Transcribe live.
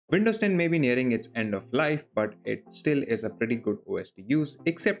Windows 10 may be nearing its end of life, but it still is a pretty good OS to use,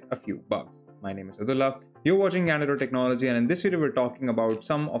 except a few bugs. My name is Abdullah, you're watching Candid.Technology, and in this video we're talking about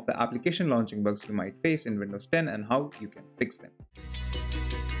some of the application launching bugs you might face in Windows 10 and how you can fix them.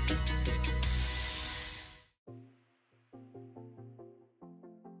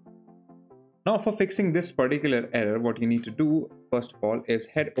 Now for fixing this particular error, what you need to do first of all is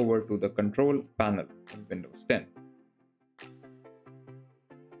head over to the control panel in Windows 10.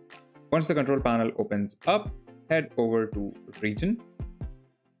 Once the control panel opens up, head over to region,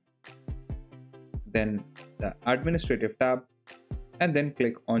 then the administrative tab, and then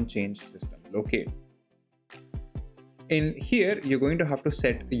click on change system locale. In here, you're going to have to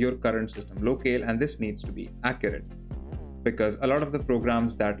set your current system locale, and this needs to be accurate because a lot of the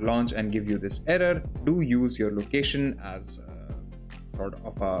programs that launch and give you this error do use your location as sort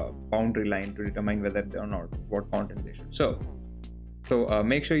of a boundary line to determine whether or not what content they should serve. So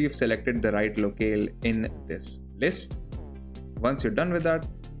make sure you've selected the right locale in this list. Once you're done with that,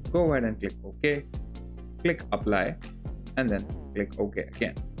 go ahead and click OK, click apply, and then click OK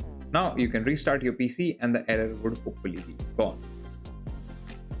again. Now you can restart your PC and the error would hopefully be gone.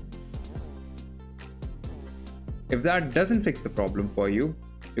 If that doesn't fix the problem for you,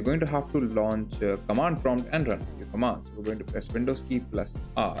 you're going to have to launch command prompt and run your commands. We're going to press Windows key plus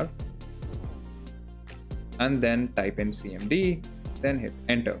R and then type in CMD, then hit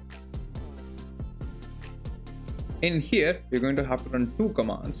enter. In here, you're going to have to run two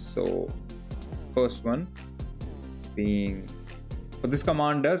commands. So first one being, what this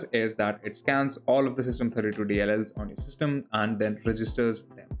command does is that it scans all of the system32 DLLs on your system and then registers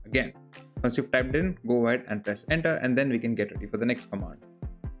them again. Once you've typed in, go ahead and press enter, and then we can get ready for the next command.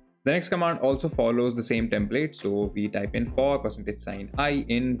 The next command also follows the same template. So we type in for %i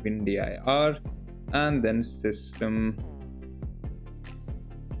in windir and then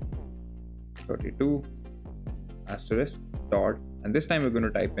system32 asterisk dot, and this time we're going to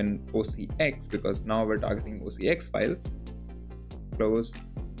type in OCX because now we're targeting OCX files. Close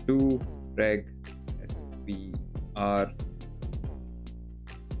to reg svr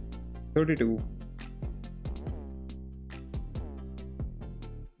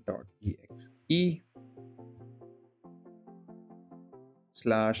 32.exe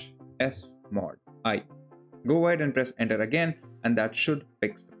 /smod I. Go ahead and press enter again, and that should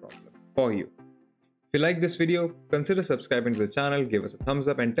fix the problem for you. If you like this video, consider subscribing to the channel, give us a thumbs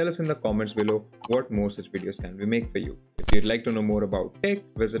up, and tell us in the comments below what more such videos can we make for you. If you'd like to know more about tech,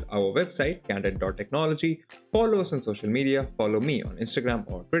 visit our website Candid.Technology, follow us on social media, follow me on Instagram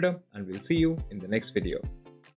or Twitter, and we'll see you in the next video.